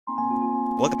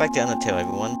Welcome back to Undertale,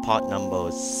 everyone. Part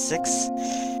number 6.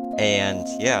 And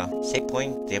yeah, save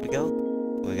point. There we go.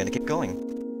 We're gonna keep going.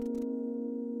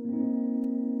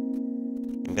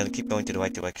 We're gonna keep going to the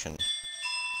right direction.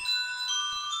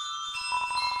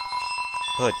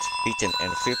 Hurt, beaten,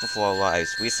 and fearful for our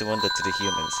lives, we surrender to the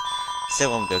humans.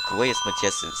 Serum, the greatest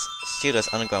magicians, shield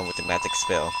us underground with a magic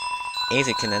spell.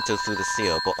 Anything can enter through the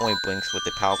seal, but only brings with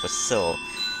the powerful soul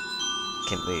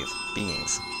can live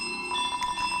beings.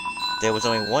 There was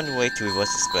only one way to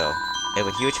reverse the spell. If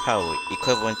a huge power,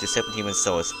 equivalent to 7 human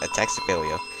souls, attacks the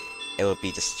barrier, it will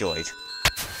be destroyed.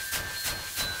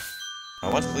 I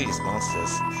want to free these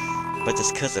monsters, but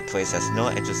this cursed place has no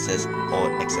entrances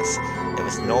or exits. There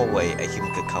is no way a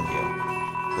human could come here.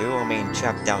 We will remain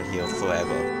trapped down here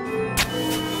forever.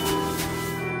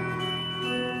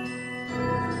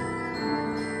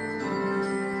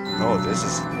 Oh, this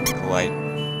is quite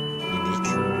unique.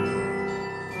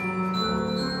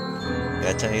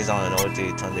 Yeah, turn these on in order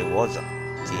to turn the walls on.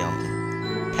 The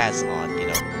pads on, you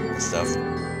know, and stuff.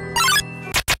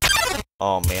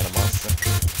 Oh man, a monster.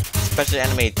 Special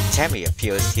enemy Tammy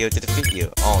appears here to defeat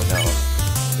you. Oh no.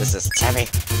 This is Tammy.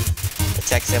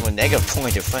 Attacks every negative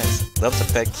point defense. Loves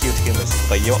to pet cute humans,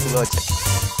 but you're allergic.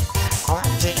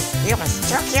 OMG, humans,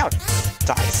 too cute!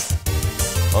 Dice.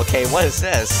 Okay, what is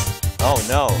this? Oh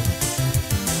no.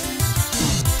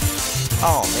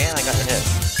 Oh man, I got a hit.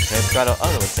 They've got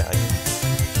another attack.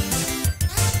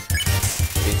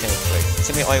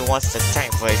 Timmy only wants the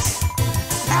tank place.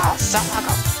 No, someone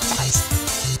go dice.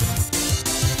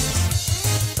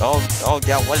 Oh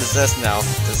yeah, what is this now?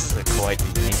 This is a quite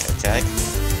unique attack.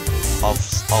 Of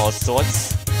all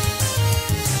sorts.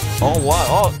 Oh what?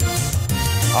 Oh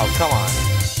come on.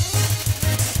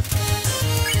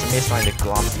 Timmy's trying to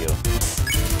glomp you.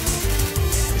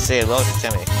 You say hello to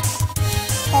Timmy.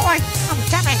 Oi, I'm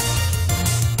Timmy.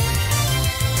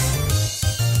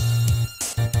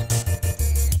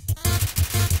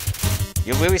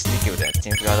 You're really sneaky with that.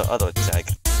 Team's got another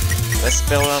attack. Let's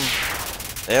spill him.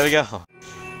 There we go.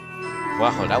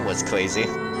 Wow, that was crazy.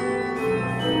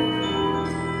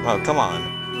 Oh, come on.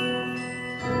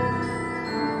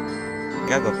 You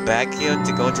gotta go back here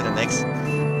to go to the next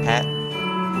hat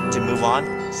to move on?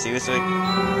 Seriously?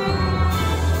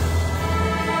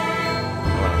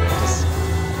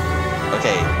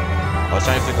 Okay, I was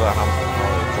trying to figure out how to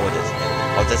record this,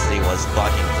 and Audacity was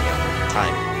blocking the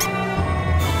time.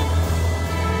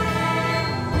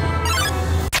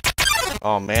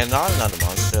 Oh man, not another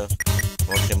monster.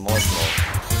 Working more smoke.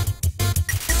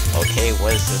 Okay,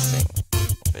 what is this thing?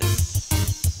 It's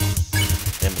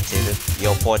imitated.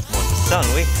 Yo, port monster.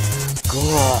 Suddenly,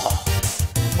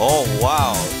 oh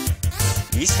wow,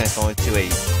 he's transformed into a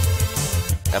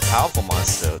powerful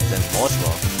monster than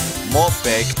Morsmo. More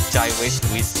big, gyrates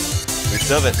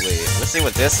reservedly. Let's see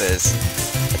what this is.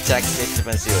 Attack stage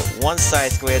defense 0. One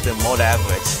size greater than mode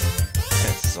average.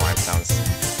 Slime sounds.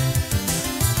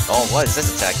 Oh, what is this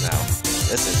attack now?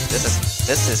 This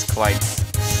is quite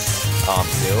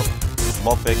new.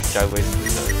 More big, gyrates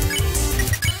reserved.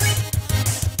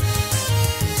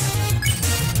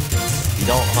 You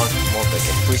don't hug more big.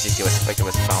 It pushes your respect of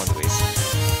its boundaries.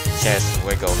 Chest,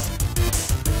 wiggle.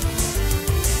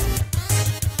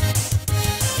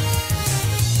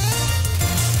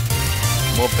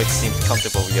 Morbid seems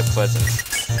comfortable with your presence.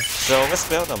 So let's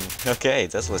build them. Okay,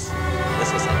 this was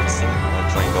interesting.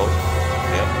 Trying gold.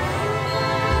 Yep.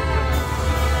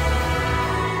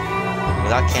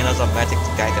 Without candles or magic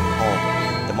to guide them home,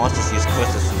 the monsters use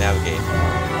crystals to navigate.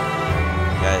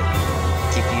 Gotta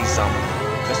keep these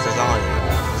crystals on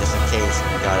just in case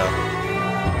we gotta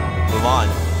move on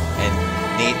and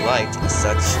need light and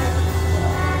such.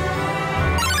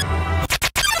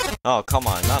 Oh, come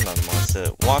on, not another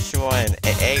monster. Washua and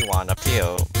A1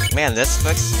 appeal. Man, let's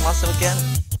fix this monster again?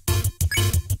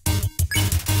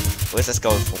 Let's just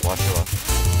go for Washua.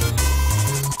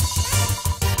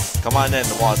 Come on in,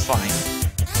 the wall's fine.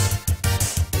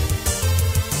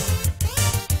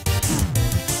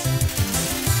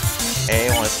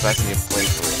 A1 is pressing your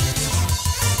playthrough.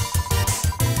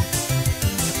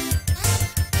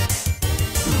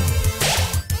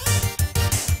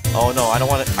 Oh no, I don't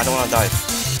wanna die.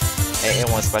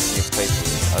 A1 specially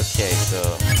playthrough. Okay, so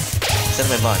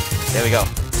cinnamon bun. There we go.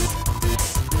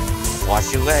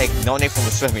 Wash your leg. No need for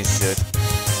a swimming suit.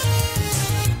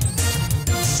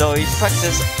 So you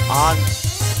practice on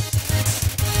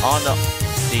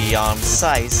the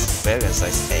size, variant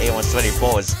size. A1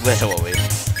 24 is literally,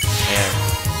 and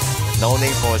no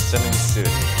need for a swimming suit.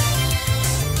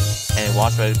 And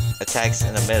watch for attacks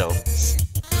in the middle.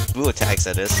 Blue attacks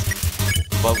that is.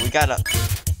 But we gotta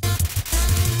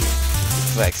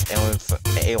flex, and when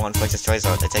A1 flexes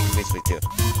Charizard, attack increases by 2.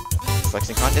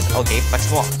 Flexing contest? Okay,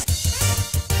 flex more.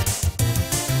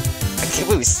 I can't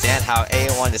really stand how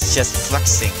A1 is just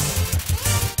flexing.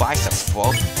 Biceps,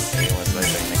 bro. A1's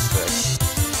flexing next flex.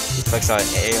 He flexes out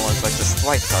A1 flexes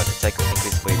twice card, attack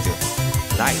increases by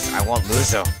 2. Nice, I want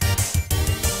loser.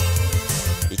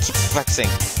 He keeps flexing.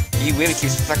 He really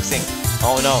keeps flexing.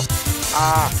 Oh no.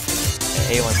 Ah!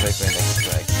 A1's flexing next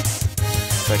flex.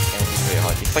 Flex enemies very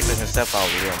hard. He flexes himself out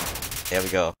of the room. There we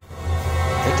go.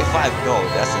 55 gold.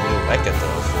 That's a new record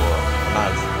though for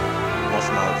most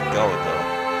amount of gold though.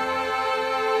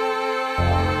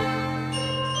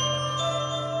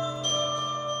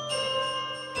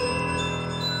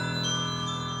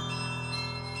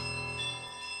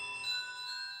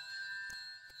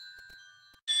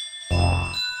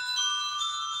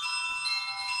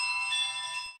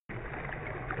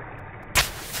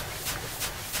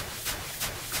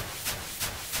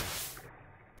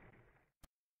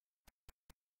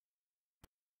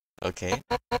 Okay.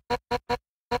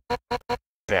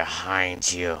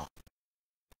 Behind you.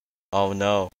 Oh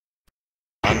no.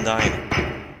 Undyne.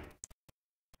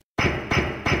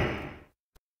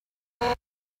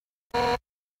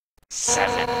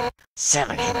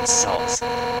 Seven human souls.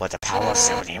 With the power of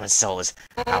 7 human souls,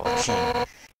 our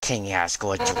King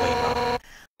Asgore Dreamer,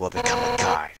 will become a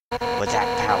god. With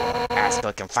that power,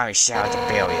 Asgore can finally shatter the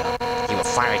barrier. He will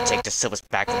finally take the souls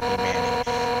back from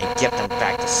humanity and give them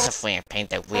back the suffering and pain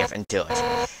that we have endured.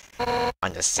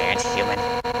 Understand, human?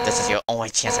 This is your only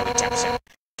chance at redemption.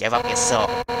 Give up your soul,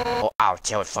 or I'll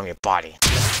tear it from your body.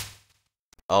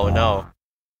 Oh no.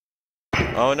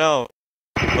 Oh no.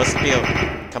 What's the deal?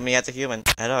 Coming at the human,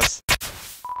 at us.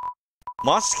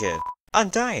 Monster Kid!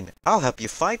 Undyne! I'll help you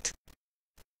fight!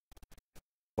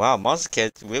 Wow, Monster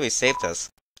Kid really saved us.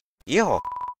 Yo!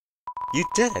 You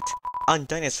did it!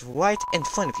 Undyne is right in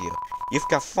front of you. You've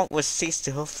got front row seats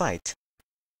to her fight.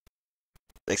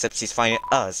 Except she's fighting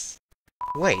us.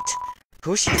 Wait,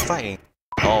 who's she fighting?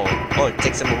 Oh, it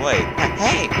takes him away.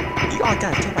 Hey! You aren't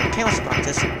gonna tell my parents about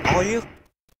this, are you?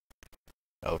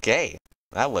 Okay,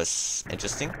 that was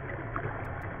interesting.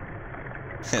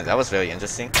 That was very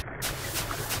interesting.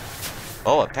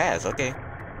 Oh, a pass, okay.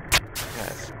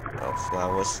 Pass. Oh,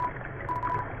 flowers.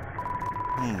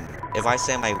 If I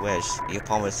say my wish, you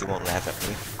promise you won't laugh at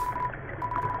me?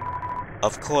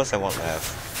 Of course I won't laugh.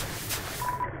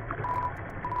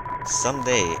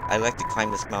 Someday, I'd like to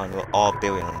climb this mountain we're all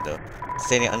buried under,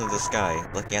 standing under the sky,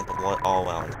 looking at the world all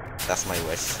around. That's my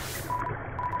wish.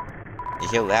 You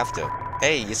hear laughter.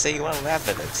 Hey, you say you want to laugh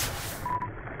at it.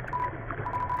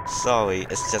 Sorry,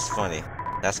 it's just funny.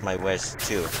 That's my wish,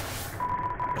 too.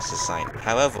 That's the sign.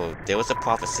 However, there was a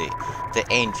prophecy. The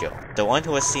angel, the one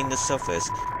who has seen the surface,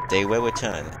 they will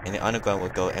return, and the underground will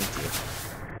go empty.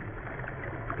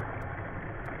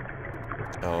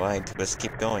 Alright, let's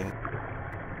keep going.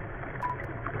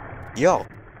 Yo!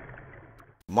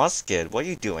 Muskid, what are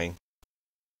you doing?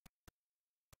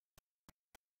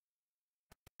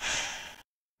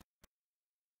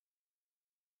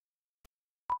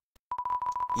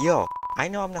 Yo, I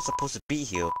know I'm not supposed to be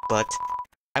here, but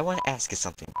I want to ask you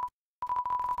something.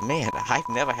 Man, I've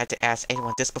never had to ask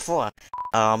anyone this before.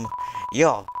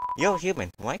 You're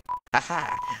human, right?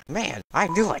 Haha, man, I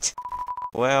knew it!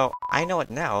 Well, I know it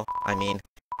now. I mean,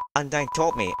 Undyne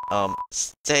told me,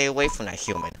 stay away from that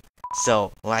human.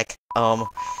 So, like,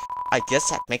 I guess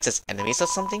that makes us enemies or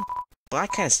something? But I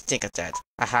kinda stink at that.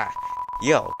 Haha.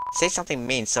 Yo, say something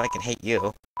mean so I can hate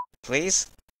you. Please?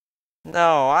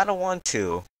 No, I don't want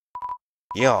to.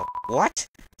 Yo, what?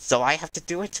 So I have to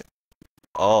do it?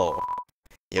 Oh.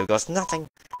 Here goes nothing.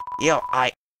 Yo,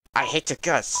 I hate your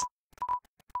guts.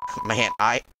 Man,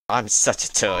 I'm such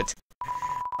a turd.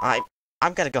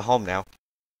 I'm gonna go home now.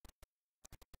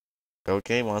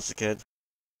 Okay, Monster Kid.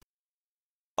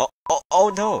 Oh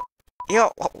no!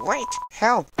 Yo, wait!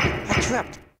 Help! I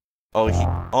tripped!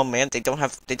 Oh man, they don't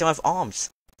have arms.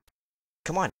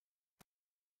 Come on.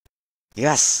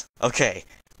 Yes! Okay,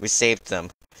 we saved them.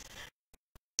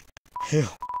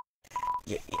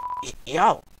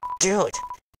 Yo, dude!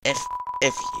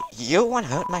 If you want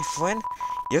to hurt my friend,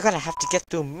 you're gonna have to get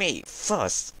through me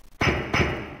first.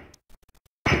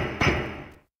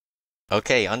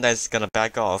 Okay, Undyne's gonna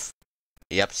back off.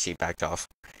 Yep, she backed off.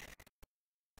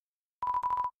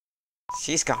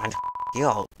 She's gone.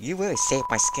 Yo, you really saved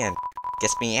my skin.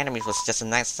 Guess being enemies was just a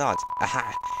nice thought.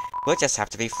 Aha! We'll just have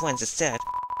to be friends instead.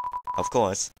 Of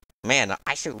course. Man,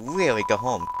 I should really go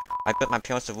home. I bet my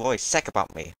parents are really sick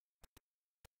about me.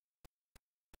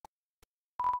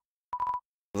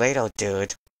 Later,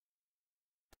 dude.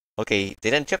 Okay, they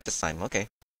didn't trip this time, okay.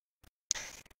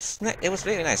 It was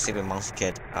really nice saving Monster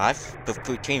Kid.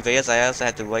 Between videos, I also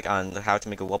had to work on how to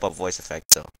make a robot voice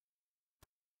effect, so.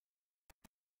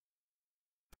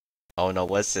 Oh no,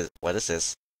 what is this? What is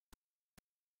this?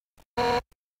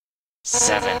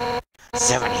 7.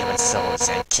 7 human souls,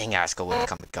 and King Asgore will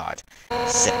become a god.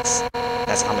 6.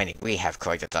 That's how many we have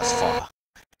collected thus far.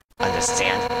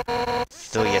 Understand?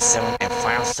 Through your 7th and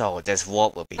final soul, this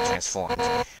world will be transformed.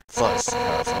 First,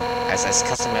 however, as is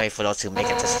customary for those who make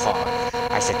it this far,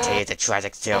 I should tell you the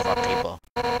tragic tale of our people.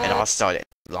 It all started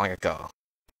long ago.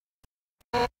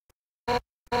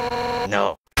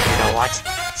 No. You know what?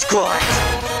 Screw it!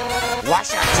 Why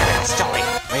should I tell you that story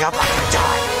when you're about to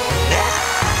die?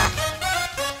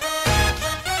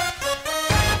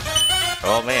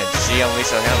 Oh man, she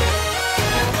unleashed her helmet.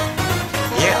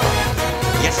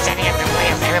 You're standing in the way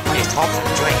of everybody's hopes and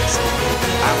dreams.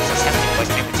 I was just having to push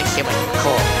everything human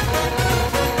cool.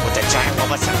 With the giant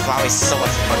robots and flowery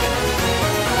swords moving.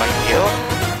 But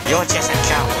you're just a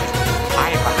coward.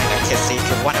 I am behind that kid so you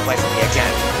can run away from me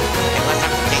again. Unless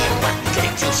I'm getting left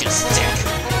getting juicy stick.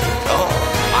 Oh,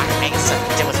 I made something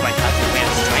to do with my ugly man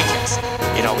strangers.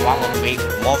 You know what would be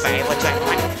more valuable to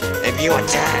everyone? If you were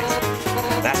dead.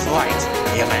 That's right,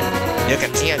 human. Your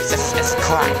continued existence is a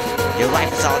crime. Your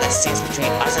life is all that stands between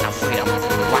us and our freedom.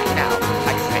 Right now,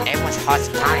 I can feel everyone's hearts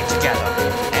pounding together.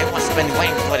 Everyone's been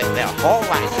waiting for their whole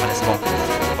life for this moment.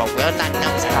 But we're not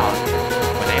numbs at all.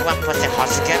 When everyone puts their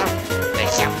hearts together, they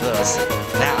can't lose.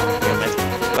 Now, human,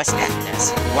 let's end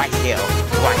this. Right here,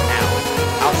 right now.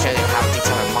 I'll show you how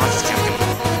determined monsters can be.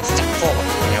 Step forward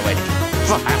when you're ready.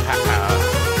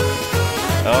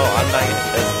 Oh, Undyne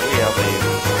is really ugly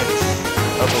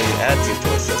attitude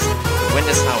towards us. The wind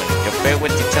is howling. You're filled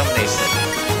with determination.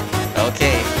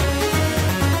 Okay.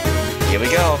 Here we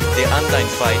go. The Undyne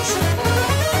fight.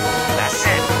 That's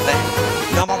it. Then,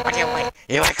 no more running away.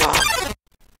 Here I come.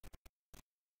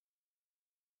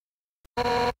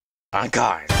 On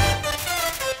guard.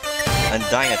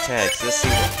 Undyne attacks.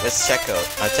 Let's check out.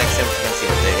 Attack 7 against you.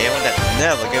 The anyone that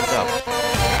never gives up.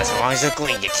 As long as you're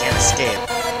green, you can't escape.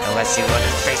 Unless you learn to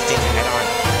face danger head on.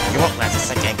 You won't last a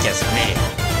second against me.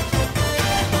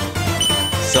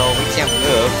 So we can't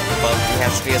move, but we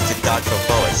have spears to dodge for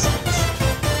bullets.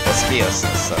 Or spears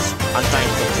and such.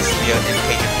 Undyne took his spear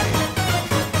impatiently.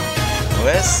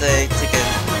 Let's say take it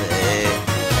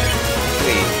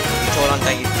 3. You told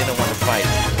Undyne you didn't want to fight,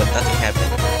 but nothing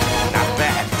happened. Not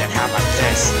bad, then how about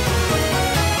this?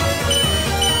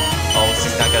 Oh,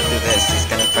 she's not gonna do this. She's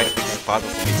gonna try to make this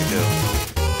possible for me to do.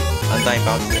 Undyne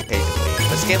bounces impatiently.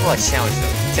 Let's give her a challenge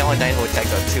though. Tell Undyne who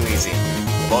attacks are too easy.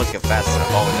 The bullets get faster.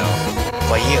 Oh no.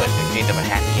 For you, you dreamed of a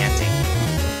happy ending.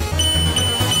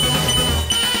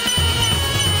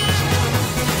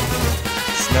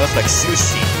 Smells like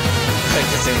sushi. I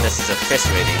assume this is a fish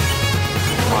ready.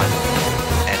 Come on.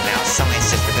 And now someone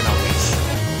sits within our reach.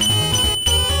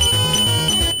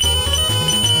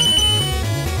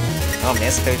 Oh man,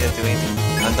 this didn't do anything.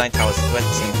 Undyne Tower is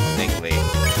sweating thickly.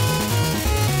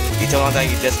 You told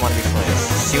Undyne you just want to be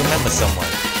friends. She remembers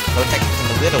someone. No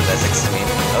technique a little less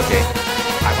extreme. Okay.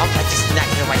 I won't let you snap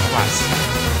in the right spots.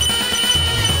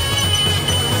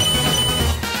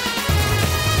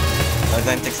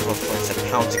 Undyne takes over foot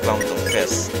and pounds the ground with her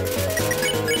fists.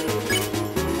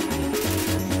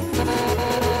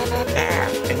 There,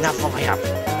 enough for my up.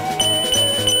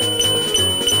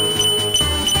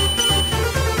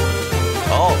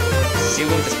 Oh, she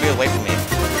moved the spear away from me.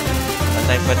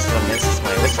 Undyne flips to a misses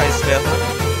my. Let's try to spear her.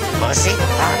 Mercy?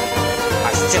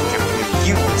 I still can't believe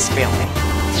you would spear me.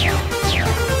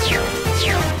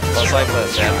 Oh, sorry for that.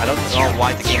 I don't know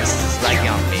why the game is lagging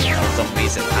on me for some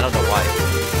reason. I don't know why.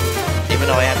 Even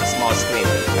though I have a small screen,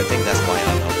 I think that's why. I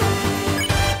don't know.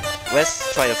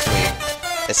 Let's try to flee.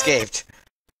 Escaped.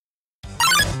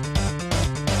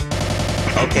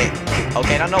 Okay.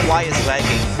 Okay, I don't know why it's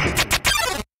lagging.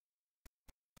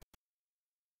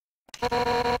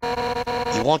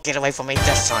 You won't get away from me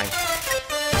this time.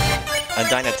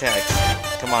 Undyne attacks.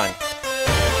 Come on.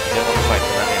 You don't want to fight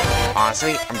for nothing.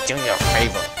 Honestly, I'm doing you a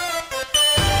favor.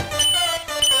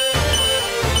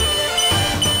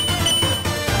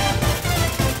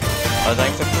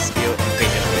 Undyne flipped the spear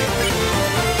impatiently.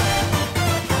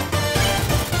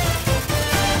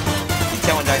 You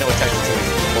tell Undyne no attack to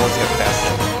easy. Bullets get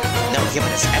faster. No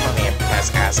human has ever made it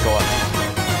past Asgore.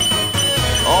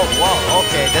 Oh, whoa,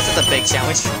 okay, this is a big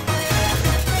challenge.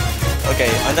 Okay,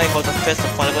 Undyne holds a fist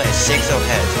in front of her and shakes her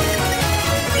head.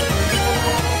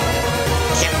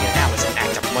 Killing you now is an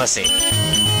act of mercy.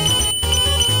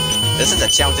 This is a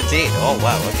challenge indeed. Oh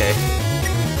wow, okay.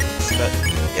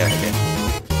 Yeah, okay.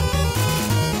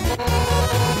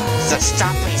 So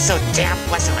stop being so damn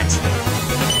pleasant.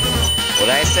 What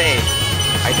did I say?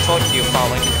 I told you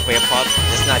following the prayer pop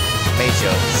is not major,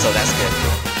 so that's good.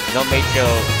 No major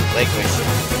language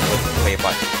with prayer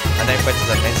pop. And then presses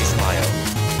a Nancy smile.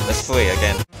 Let's free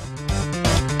again.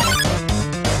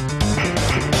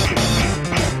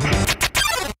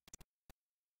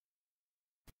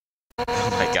 Oh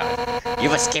my god.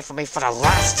 You've escaped from me for the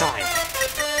last time!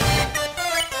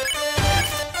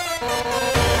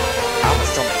 I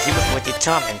almost told me he was more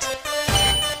determined.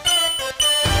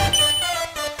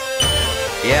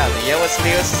 Yeah, the yellow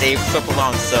spheres save triple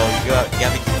long, so you gotta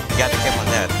be careful on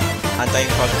that. Undyne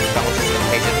probably bounces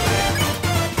impatiently.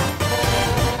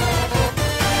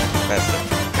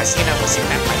 I've seen that was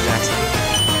map like that.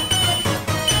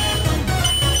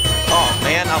 Oh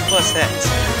man, our first hit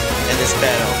in this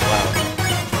battle, wow.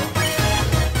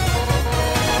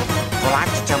 Well, I'm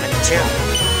determined too.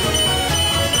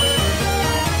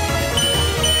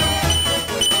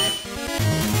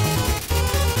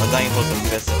 Undyne holds a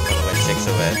fist in front of her and shakes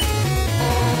her head.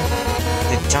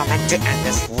 Determined to end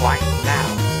this right now.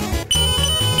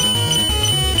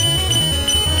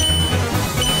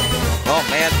 Oh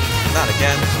man, not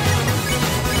again.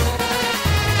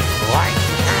 Right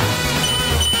now.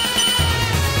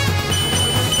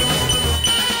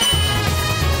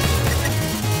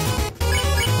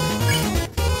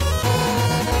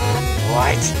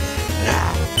 Right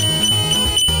now.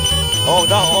 Oh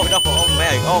no, oh no, oh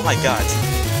man, oh my god.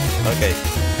 Okay,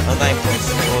 Undyne points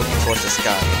slowly towards the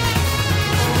sky.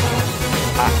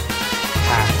 Ha,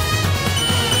 ha.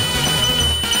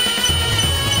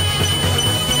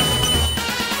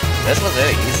 This was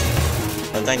very easy.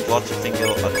 Undyne drops her finger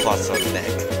across her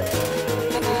neck.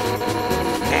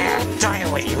 Don't you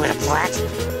wait, you with a plat?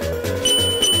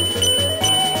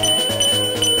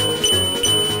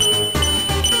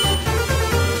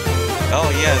 Oh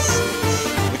yes,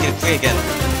 we can free again.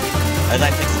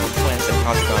 Undyne picks up her friends and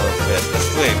pounces on her fist. Let's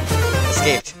free.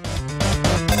 Escaped.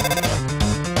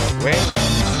 Wait.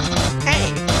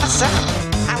 Hey, what's up?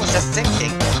 I was just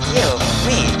thinking, you,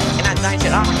 me, and Undyne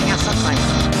should all hang out sometime.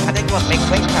 I think we'll make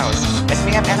great pals. Let's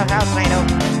meet up at her house, Lino.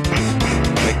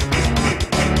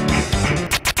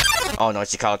 Oh no,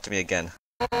 she called to me again.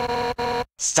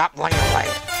 Stop running away.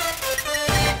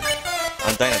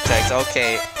 Undyne attacks.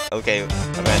 Okay,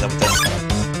 I'm random this.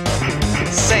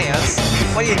 Sans,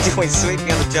 what are you doing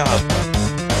sweeping on the job?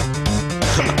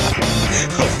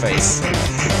 Her face.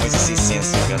 When you see Sans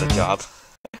sweeping on the job.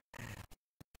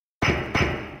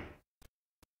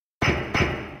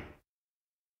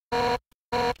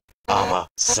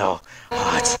 So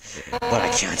hot, but I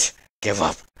can't give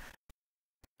up.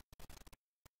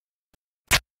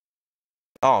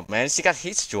 Oh man, she got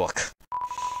heat stroke.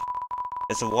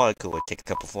 It's a water cooler. Take a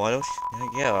cup of water.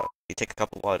 Yeah, you take a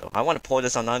cup of water. I want to pour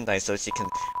this on Undyne so she can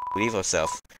relieve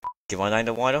herself. Give Undyne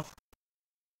the water.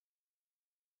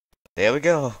 There we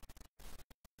go.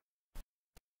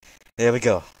 There we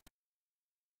go.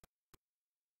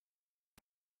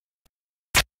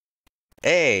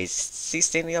 Hey, she's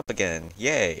standing up again.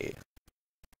 Yay.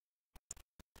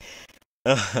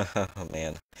 Oh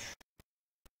man.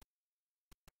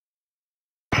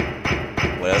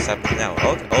 What else happens now?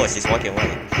 Oh, she's walking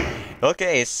away.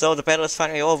 Okay, so the battle is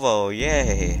finally over.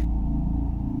 Yay.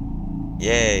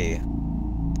 Yay.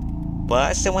 But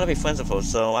I still want to be friends with her,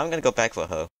 so I'm gonna go back for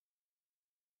her.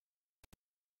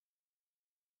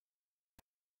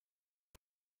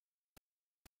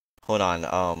 Hold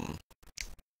on,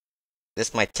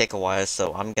 this might take a while,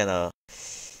 so I'm gonna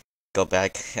go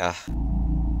back.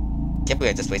 Can't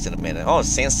believe I just wasted a minute. Oh,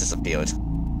 Sans disappeared.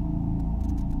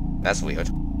 That's weird.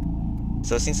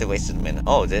 So it seems they wasted a minute.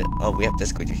 Oh, we have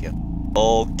this creature here.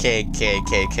 Okay,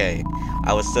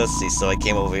 I was thirsty, so I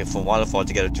came over here from Waterfall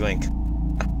to get a drink.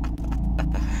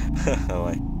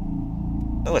 Oh,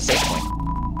 a save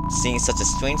point. Seeing such a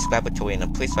strange laboratory in a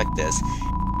place like this,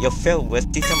 you're filled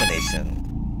with determination.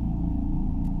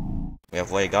 We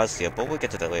have white guards here, but we'll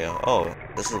get to that later. Oh,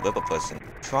 this is a river person.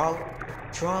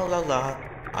 Tra-la-la,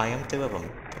 I am the river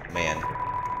man.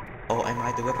 Or am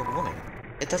I the river woman?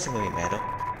 It doesn't really matter.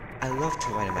 I love to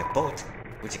ride in my boat.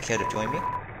 Would you care to join me?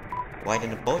 Ride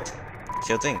in a boat?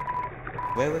 Sure thing.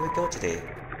 Where will we go today?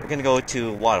 We're gonna go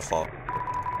to Waterfall.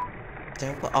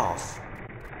 Then we're off.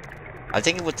 I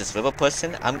think with this river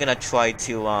person, I'm gonna try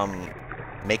to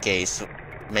make a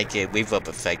reverb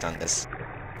effect on this.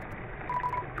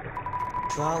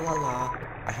 Tra la la,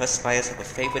 I heard spiders have a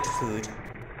favorite food.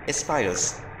 It's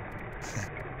spiders.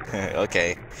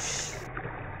 Okay.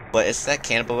 But is that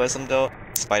cannibalism though?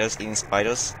 Spiders eating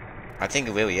spiders? I think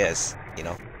it really is, you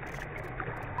know.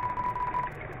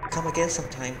 Come again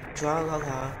sometime. Tra la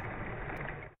la.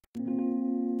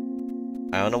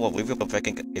 I don't know what reverb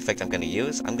effect I'm gonna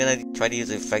use. I'm gonna try to use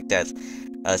the effect that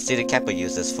City Kappa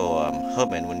uses for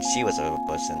Herman when she was a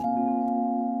person.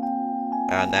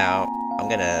 Now I'm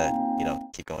gonna, you know,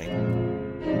 keep going.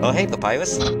 Oh hey,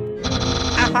 Papyrus.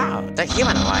 Aha, the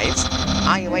human arrives.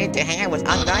 Are you ready to hang out with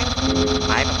Undyne?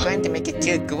 I'm going to make you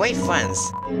two great friends.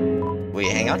 Will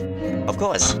you hang out? Of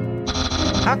course.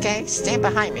 Okay, stand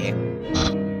behind me.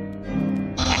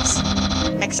 Yes,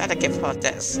 make sure to give her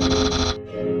this.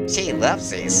 She loves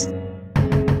these.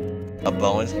 A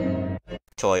bone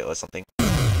toy or something.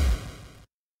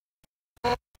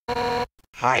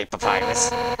 Hi,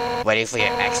 Papyrus. Ready for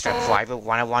your extra private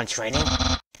one-on-one training?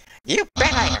 You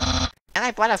bet I am! And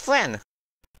I brought a friend!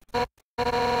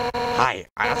 Hi,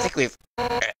 I don't think we've...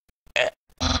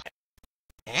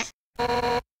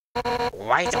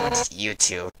 Why don't you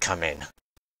two come in?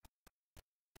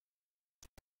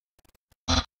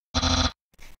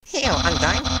 Here,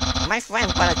 Undyne. My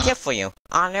friend brought a gift for you,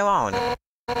 on their own.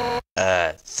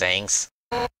 Thanks.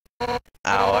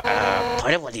 I'll,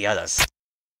 put it with the others.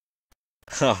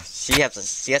 Oh, she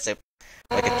has a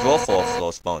like a drawer full of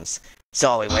those bones.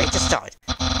 Sorry, wait to start.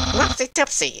 Whoopsie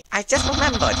tipsy, I just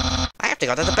remembered. I have to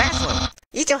go to the bathroom.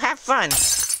 You two have fun.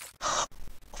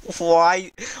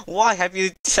 Why have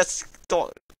you just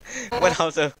went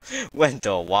out the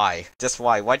window? Why? Just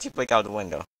why? Why'd you break out the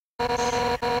window?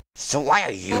 So why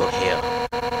are you here?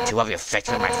 To rub your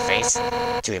finger in my face?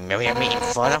 To humiliate me even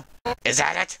further? Is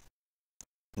that it?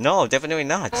 No, definitely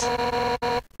not.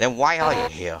 Then why are you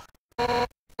here?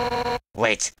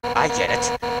 Wait, I get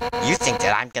it. You think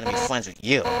that I'm gonna be friends with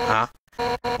you, huh?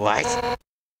 What?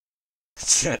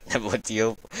 With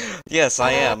you? Yes,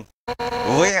 I am.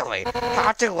 Really?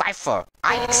 How delightful!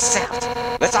 I accept!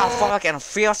 Let's all fork and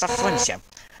fierce a friendship.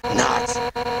 Not!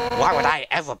 Why would I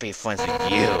ever be friends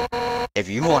with you? If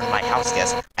you weren't my house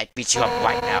guest, I'd beat you up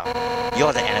right now.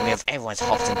 You're the enemy of everyone's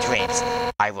hopes and dreams.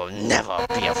 I will never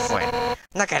be a friend.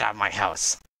 Now get out of my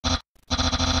house.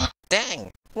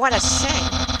 Dang! What a shame!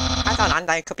 I thought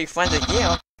Undyne could be friends with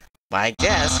you. But I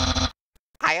guess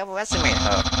I overestimated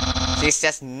her. She's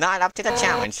just not up to the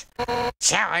challenge.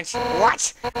 Challenge?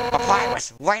 What?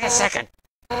 Papyrus, wait a second.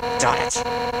 Darn it.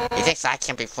 You think I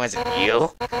can't be friends with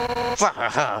you? What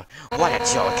a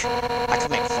joke. I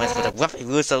could make friends with a wimpy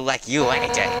loser like you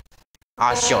any day.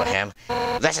 I'll show him.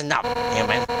 Listen up,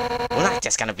 human. We're not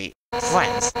just gonna be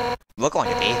friends. We're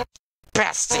going to be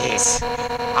besties.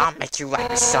 I'll make you like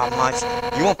me so much,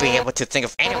 you won't be able to think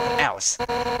of anyone else.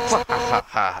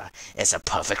 It's a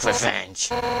perfect revenge.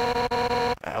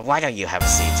 Why don't you have a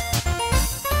seat?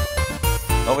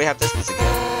 Oh, we have this piece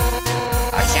again.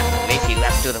 I can't believe he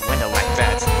left through the window like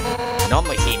that.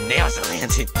 Normally he nails the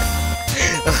landing.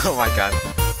 Oh my god.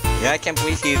 Yeah, I can't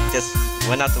believe he just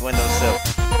went out the window himself.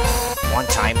 One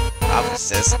time,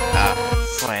 Officer's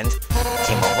friend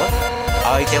came over.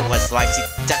 All he did was write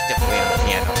seductively on the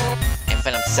piano and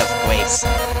fill himself grapes.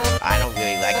 I don't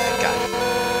really like that guy,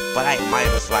 but I admire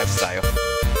his lifestyle.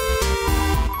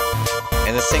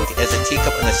 And the sink is a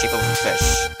teacup in the shape of a fish.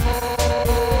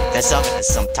 This oven is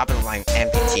some top-of-the-line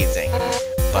MPT thing,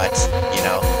 but, you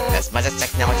know, as much as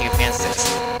technology advances,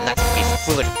 nothing beats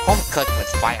food home-cooked with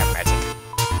fire magic.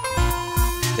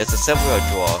 There's a silverware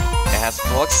drawer. It has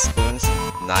forks, spoons,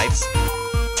 knives,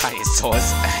 tiny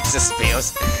swords, axes,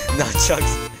 spears,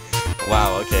 nunchucks.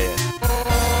 Wow, okay.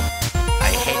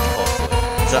 I hate cold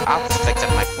food, so I'll perfect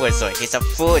my food so he's a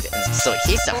food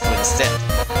instead.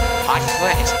 Hot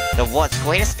French, the world's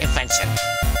greatest invention.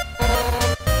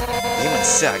 Humans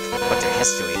suck, but their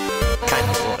history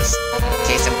kinda worse.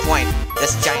 Case in point,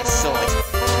 this giant sword.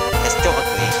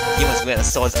 Historically, humans wear the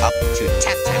swords up to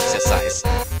 10 times their size,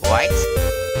 right?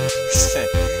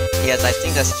 Yes, I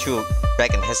think that's true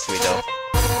back in history though.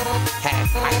 Hey,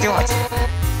 I do it!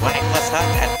 When I first heard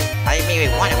that, I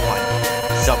immediately wanted one.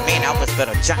 So me and Albus built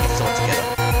a giant sword together.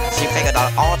 She figured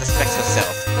out all the specs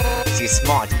herself. She's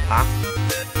smart, huh?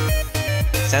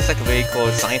 Sounds like a really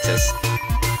cool scientist.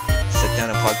 Sit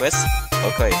down in progress.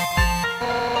 Okay.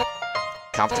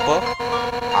 Comfortable?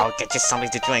 I'll get you something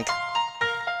to drink.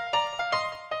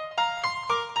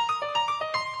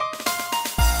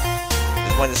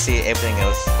 Just wanted to see everything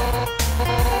else.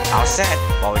 All set.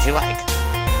 What would you like?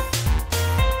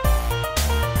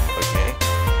 Okay.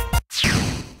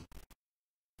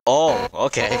 Oh,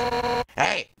 okay.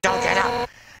 Hey, don't get up.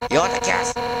 You're the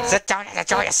guest. Sit down and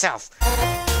enjoy yourself.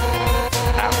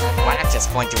 Why not just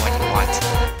point to what you want?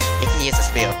 You can use a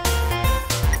spear.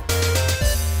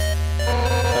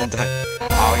 I'm done.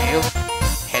 Are you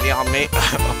hitting on me?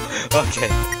 Okay.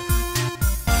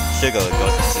 Sugar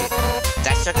goes to tea.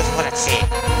 That sugar's for the tea.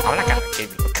 I'm not gonna give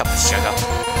you a cup of sugar.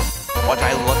 What do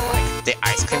I look like? The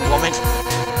ice cream woman?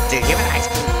 The human ice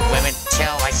cream women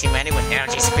terrorize humanity with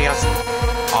energy spears.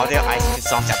 All their ice cream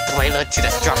songs are prelude to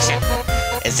destruction.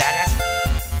 Is that it?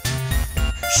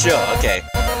 Sure, okay.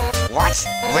 What?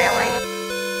 Really?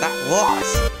 That was.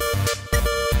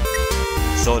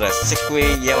 Soda,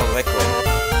 sickly yellow liquid.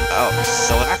 Oh,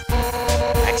 soda?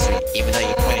 Actually, even though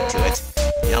you pointed to it,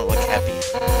 you don't look happy.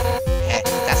 Hey,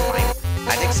 that's fine.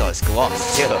 I think so, it's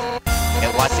gloss, too.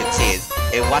 It was your teeth.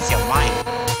 It was your mind.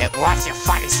 It was your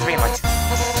fighting spirit.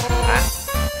 Huh?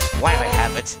 Why do I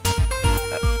have it?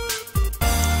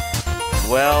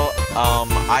 Well,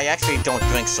 I actually don't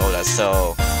drink soda,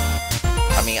 so...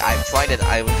 I mean, I've tried it,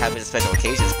 I would have it at special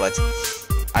occasions, but...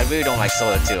 I really don't like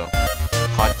soda, too.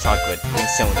 Hot chocolate, green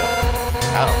soda.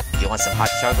 Oh, you want some hot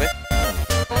chocolate?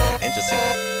 Interesting.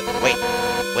 Wait,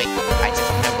 I just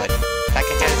remembered. Back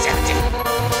in 2017,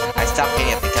 I stopped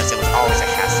eating it because it was always a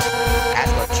hassle.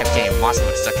 Asgore kept getting monster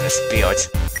stuck in his beard.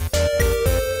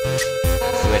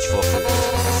 Fridge full of food.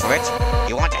 A fridge?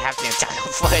 You want to have the entire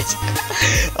fridge?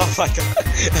 Oh my god,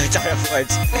 the entire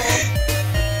fridge.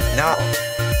 No.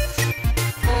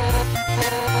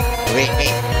 Believe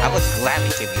me, I would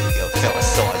gladly give you your fill of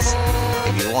swords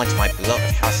if you want my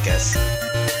beloved house guest.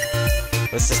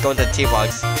 Let's just go to the tea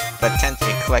box. That tends to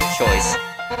be correct choice.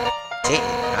 Tea,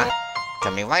 huh?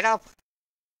 Coming right up.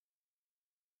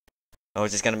 Oh, we're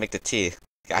just gonna make the tea.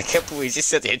 I can't believe you just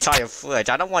said the entire fridge.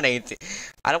 I don't want anything.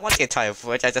 I don't want the entire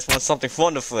fridge. I just want something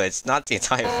from the fridge, not the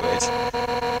entire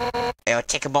fridge. It'll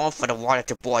take a moment for the water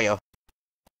to boil.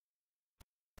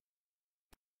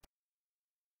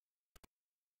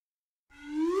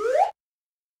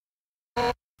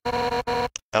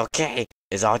 Okay,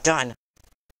 it's all done.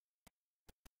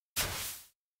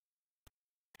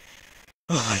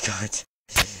 Oh my god.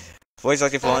 Voice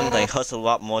acting for Undyne hustle a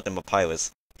lot more than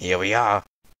Papyrus. Here we are.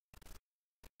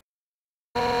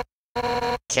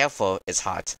 Careful, it's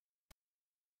hot.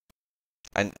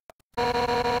 And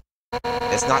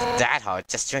it's not that hot,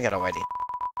 just drink it already.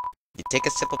 You take a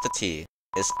sip of the tea,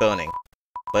 it's burning.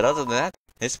 But other than that,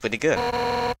 it's pretty good.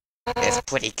 It's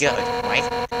pretty good, right?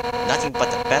 Nothing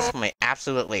but the best for my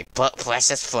absolutely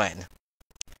precious friend.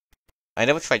 I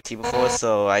never tried tea before,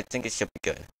 so I think it should be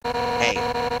good. Hey,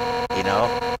 you know,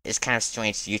 it's kind of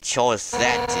strange you chose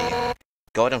that tea.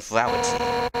 Golden flower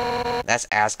tea. That's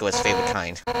Asgore's favorite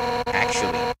kind.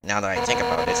 Actually, now that I think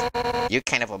about it, you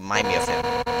kind of remind me of him.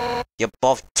 You're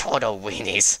both total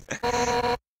weenies.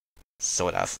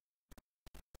 Sort of.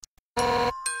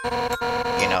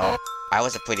 You know, I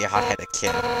was a pretty hot-headed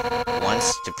kid.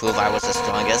 Once, to prove I was the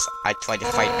strongest, I tried to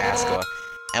fight Asgore.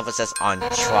 Emphasis on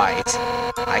tried.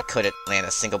 I couldn't land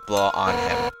a single blow on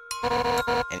him.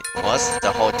 And it was,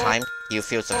 the whole time, he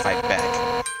refused to fight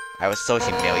back. I was so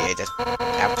humiliated.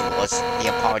 Afterwards, he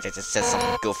apologized and said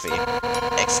something goofy.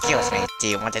 Excuse me, do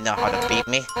you want to know how to beat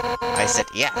me? I said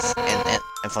yes,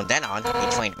 and from then on,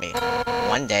 he trained me.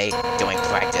 One day, during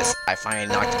practice, I finally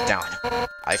knocked him down.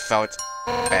 I felt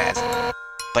bad,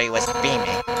 but he was beaming.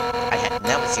 I had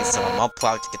never seen someone more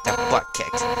proud to get their butt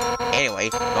kicked. Anyway,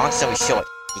 long story short,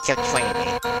 he kept training me,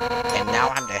 and now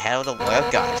I'm the head of the Royal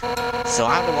Guard. So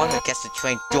I'm the one that gets to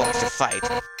train dwarves to fight,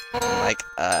 like,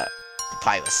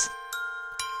 Papyrus.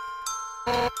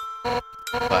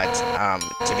 But,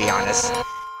 to be honest,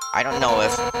 I don't know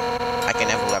if I can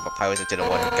ever let Papyrus into the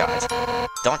Royal Guard.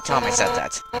 Don't tell him I said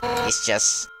that. He's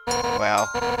just, well,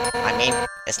 I mean,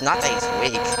 it's not that he's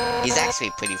weak. He's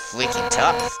actually pretty freaking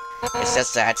tough. It's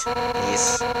just that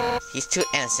he's too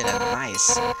innocent and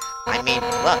nice. I mean,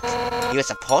 look, he was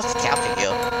supposed to capture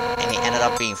you, and he ended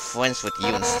up being friends with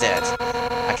you instead.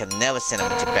 I could never send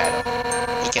him into battle.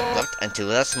 He get ripped into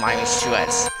little smiling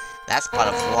shreds. That's part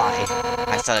of why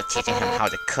I started teaching him how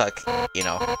to cook, you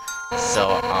know.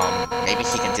 So, maybe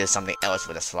he can do something else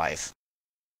with his life.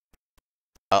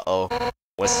 Uh-oh.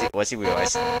 What's he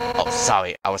realized? Oh,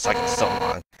 sorry, I was talking so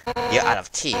long. You're out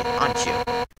of tea, aren't you?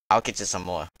 I'll get you some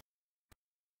more.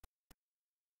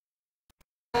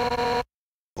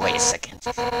 Wait a second.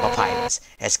 Papyrus,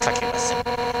 his cooking lesson.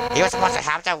 He was supposed to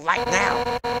have that right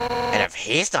now. And if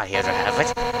he's not here to have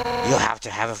it, you have to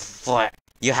have it for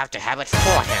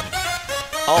him.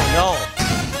 Oh no!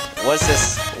 What's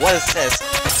this? What is this?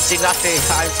 See nothing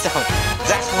time stone.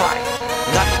 That's right.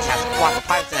 Nothing has brought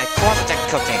Papyrus in a course of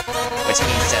cooking. Which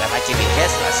means that if I give you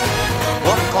his lesson,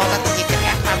 we'll go to the secret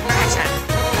imagine.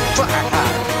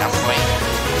 Afraid.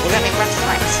 We're gonna be best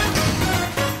friends.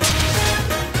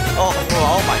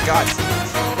 Oh my god.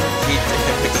 He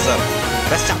picked this up.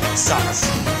 Let's stop with sauce.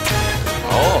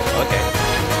 Oh, okay.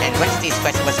 And rest these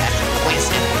vegetables as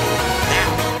poison. Now,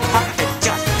 how to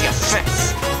just with your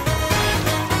fists.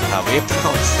 How many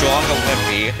pounds strong or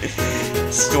wimpy?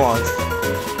 Strong.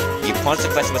 You punch the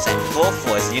vegetables at full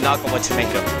force, you're not going to make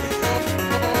them.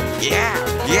 Yeah!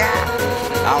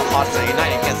 Our hearts are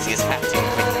united against these hefty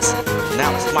ingredients. Now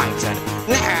it's my turn.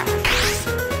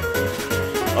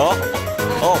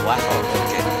 Oh wow,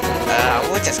 okay.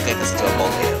 We'll just get this to a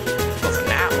bowl here. But for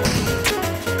now,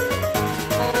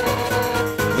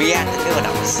 we add the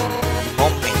noodles.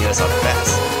 Homemade noodles are the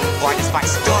best. Brightest by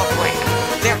store brand.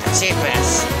 They're the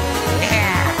cheapest.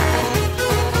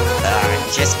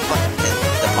 Just put them in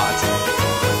the pot.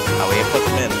 We put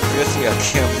them in fiercely or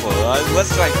careful.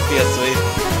 Let's try fiercely.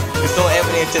 You throw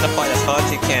everything into the pot as hard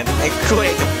as you can,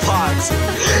 including the pot.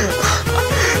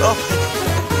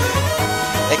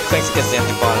 It quakes against the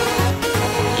empty bottle.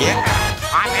 Yeah,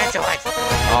 I'm into it.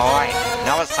 Alright,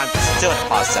 now it's time to stir the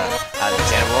pasta. As a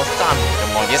general thumb, the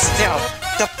more you stir,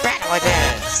 the better it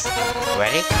is.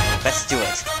 Ready? Let's do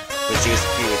it. Reduce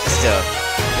speed to stir.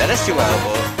 Let us do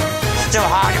elbow. Stir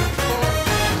harder.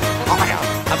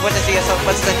 I'm going to see as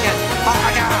much as I can.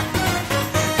 Harder!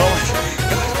 Oh my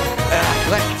god.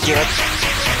 Let me do it.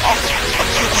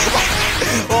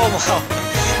 Oh wow.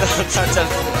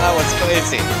 That was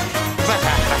crazy.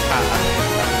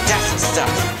 That's the stuff.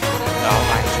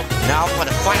 Alright. Now for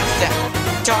the final step.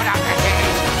 Turn on your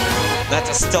head. Let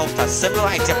the stove to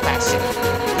simulate your passion.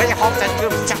 Let your hope that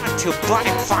moves down to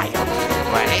burning fire.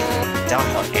 Ready? Don't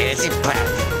hold anything back.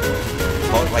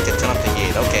 Hold right to turn up the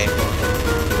heat. Okay.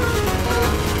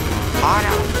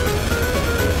 Harder!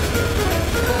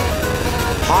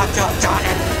 Harder,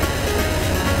 darling!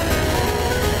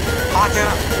 Harder!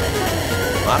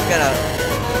 I'm gonna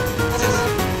just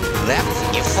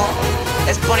left you fall.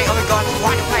 It's putting only going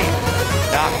one way.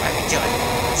 Let me do it.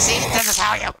 See, this is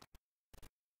how you.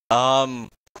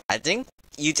 I think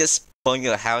you just burned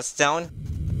your house down.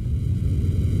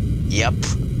 Yep.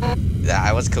 Yeah,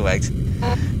 I was correct.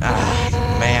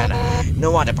 Man, no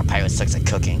wonder Papyrus sucks at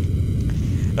cooking.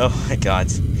 Oh my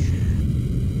god.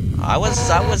 I was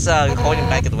holding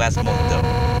back at the last moment though.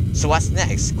 So what's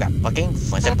next? Grab fucking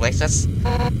friendship bracelets? Who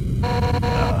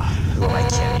am I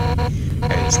kidding? I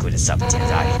really screwed this up, didn't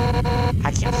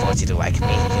I can't force you to like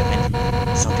me, human.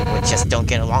 Some people just don't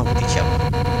get along with each other.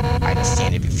 I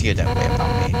understand if you feel that way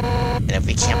about me. And if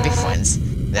we can't be friends,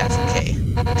 that's okay.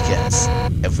 Because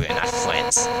if we're not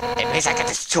friends, it means I can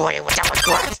destroy you without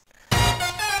regret.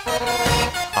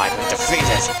 I'm going to freeze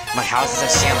it. My house is in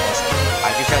shambles.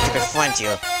 I prefer to befriend you.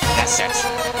 That's it.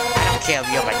 I don't care if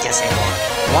you're my guest anymore.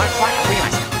 One final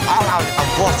agreement, all out on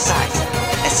both sides.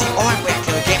 It's the only way I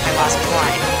can regain my lost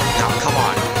pride. Now come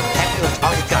on, hit me with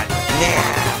all you got. Yeah.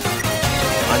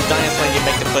 Undyne is when you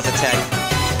make the first attack.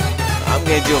 I'm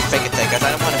gonna do a fake attack, cause I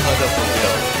don't want to hurt her for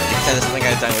real. You send this thing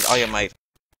Undyne with all your might.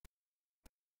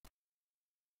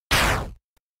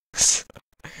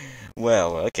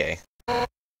 Well, okay.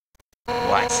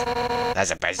 What? That's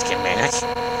the best you can manage?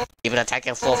 Even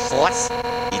attacking full force?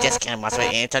 You just can't muster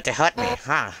any time to hurt me,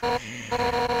 huh?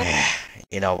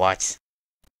 You know what?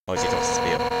 Oh, you don't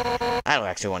spill. I don't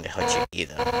actually want to hurt you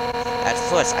either. At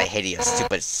first, I hated your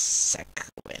stupid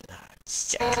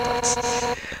but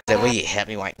the way you hit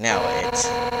me right now, it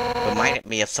reminded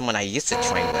me of someone I used to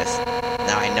train with.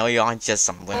 Now I know you aren't just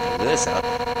some wimpy loser.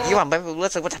 You are a wimpy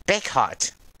loser with a big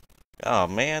heart. Oh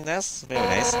man, that's very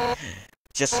nice.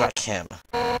 Just like him.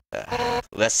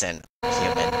 Listen,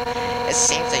 human. It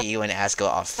seems that you and Asgore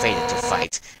are fated to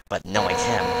fight, but knowing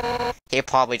him, he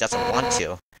probably doesn't want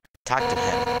to. Talk to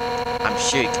him. I'm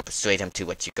sure you can persuade him to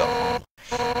let you go home.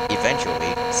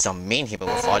 Eventually, some mean people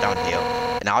will fall down here,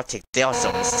 and I'll take their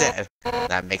soul instead.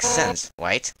 That makes sense,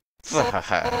 right?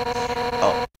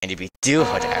 Oh, and if you do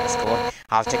hurt Asgore,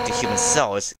 I'll take the human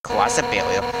souls, cross the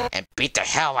barrier, and beat the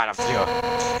hell out of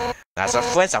you. That's what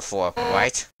friends are for,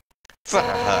 right?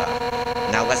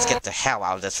 Now let's get the hell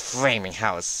out of this flaming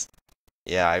house.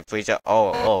 Yeah, I pretty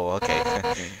oh, okay.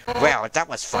 Well, that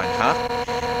was fun, huh?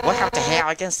 We'll have to hang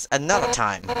out against another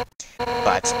time.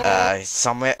 But,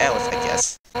 somewhere else, I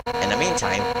guess. In the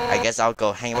meantime, I guess I'll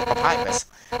go hang with Papyrus.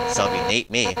 So if you need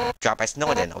me, drop by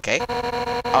Snowden, okay?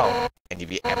 Oh, and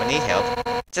if you ever need help,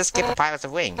 just give Papyrus a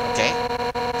ring, okay?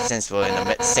 Since we're in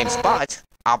the same spot,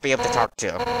 I'll be able to talk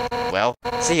to her. Well,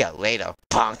 see ya later,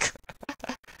 punk!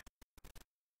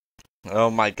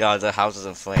 Oh my god, the house is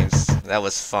in flames. That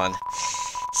was fun.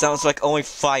 Sounds like only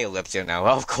fire lives here now.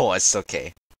 Of course,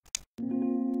 okay.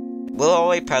 We're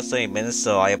already past 30 minutes,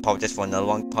 so I apologize for another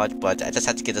long part, but I just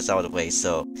had to get this out of the way,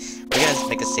 so we're gonna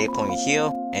make a save point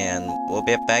here, and we'll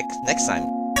be back next time.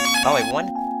 Alright everyone,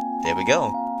 there we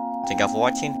go. Thank you all for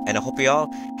watching, and I hope you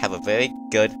all have a very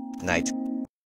good night.